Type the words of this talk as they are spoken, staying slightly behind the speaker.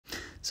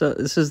So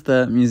this is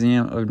the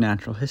Museum of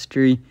Natural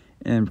History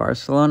in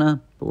Barcelona,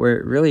 but where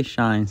it really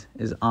shines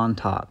is on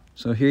top.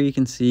 So here you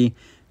can see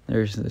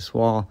there's this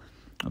wall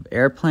of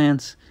air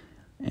plants,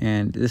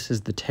 and this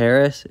is the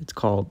terrace. It's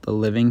called the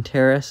living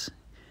terrace.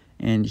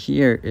 And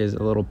here is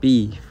a little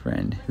bee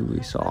friend who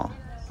we saw.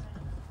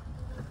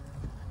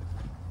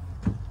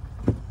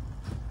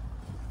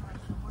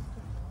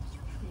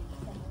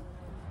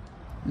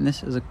 And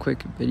this is a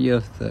quick video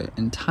of the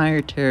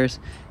entire terrace,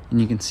 and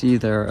you can see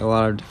there are a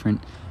lot of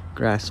different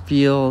grass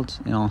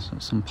fields and also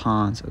some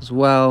ponds as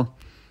well.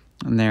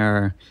 And there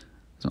are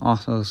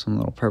also some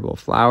little purple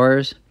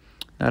flowers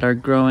that are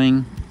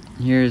growing.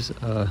 Here's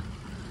a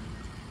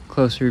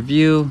closer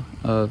view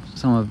of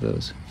some of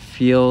those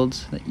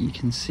fields that you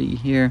can see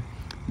here.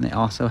 And they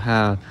also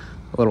have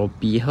a little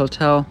bee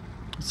hotel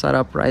set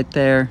up right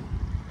there.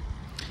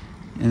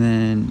 And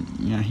then,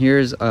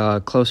 here's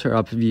a closer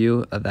up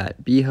view of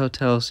that bee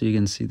hotel. So you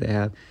can see they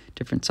have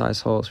different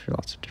size holes for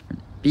lots of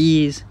different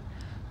bees.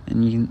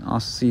 And you can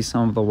also see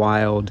some of the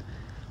wild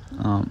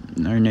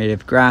or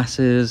native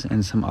grasses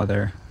and some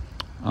other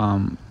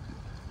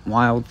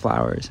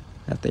wildflowers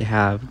that they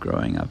have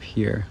growing up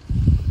here.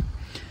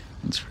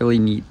 It's really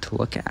neat to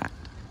look at.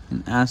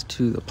 And as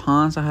to the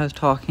ponds I was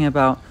talking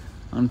about,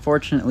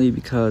 unfortunately,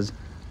 because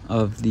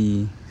of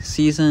the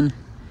season,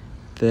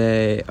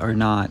 they are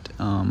not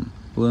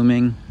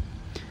blooming.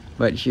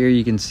 But here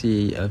you can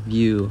see a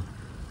view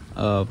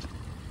of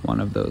one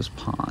of those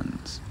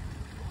ponds.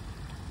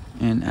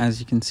 And as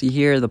you can see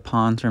here, the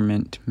ponds are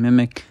meant to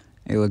mimic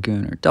a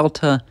lagoon or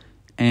delta,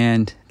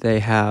 and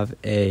they have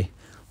a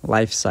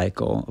life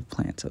cycle of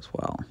plants as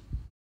well.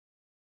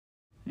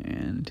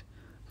 And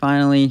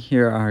finally,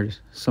 here are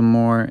some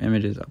more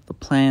images of the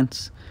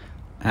plants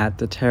at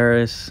the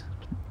terrace.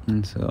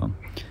 And so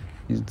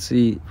you can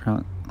see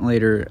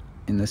later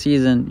in the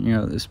season,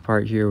 this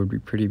part here would be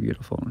pretty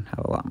beautiful and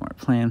have a lot more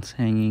plants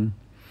hanging.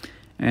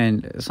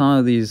 And some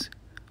of these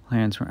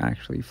plants were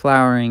actually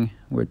flowering,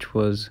 which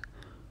was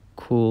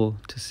cool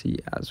to see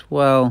as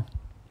well.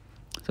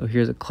 So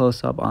here's a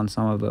close-up on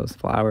some of those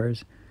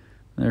flowers.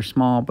 They're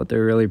small, but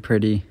they're really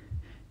pretty.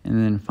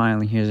 And then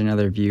finally, here's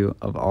another view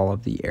of all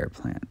of the air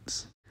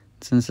plants.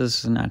 Since this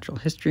is a natural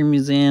history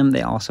museum,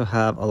 they also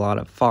have a lot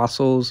of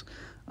fossils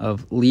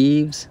of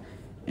leaves,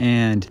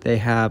 and they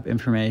have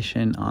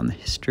information on the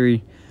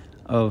history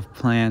of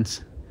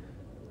plants,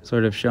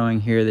 sort of showing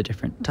here the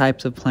different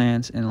types of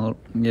plants, and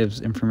it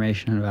gives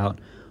information about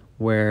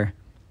where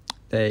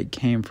they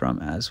came from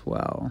as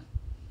well.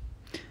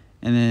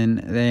 And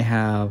then they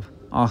have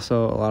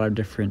also a lot of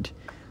different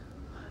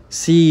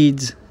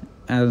seeds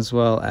as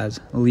well as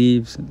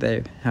leaves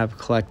they have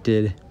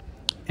collected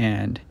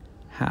and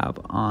have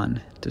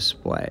on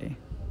display.